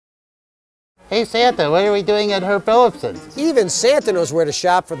Hey Santa, what are we doing at Herb Philipson's? Even Santa knows where to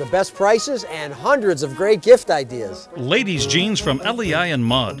shop for the best prices and hundreds of great gift ideas. Ladies jeans from LEI and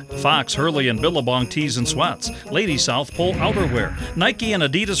Mudd, Fox, Hurley, and Billabong tees and sweats, Ladies South Pole outerwear, Nike and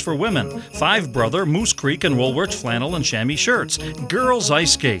Adidas for women, Five Brother, Moose Creek, and Woolwich flannel and chamois shirts, girls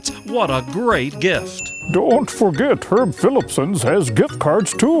ice skates. What a great gift! Don't forget, Herb Philipson's has gift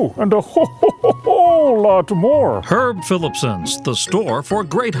cards too, and a whole lot more. Herb Philipson's, the store for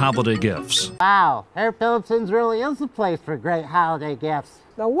great holiday gifts. Wow, Herb Philipson's really is the place for great holiday gifts.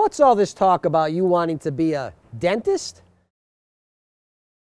 Now what's all this talk about you wanting to be a dentist?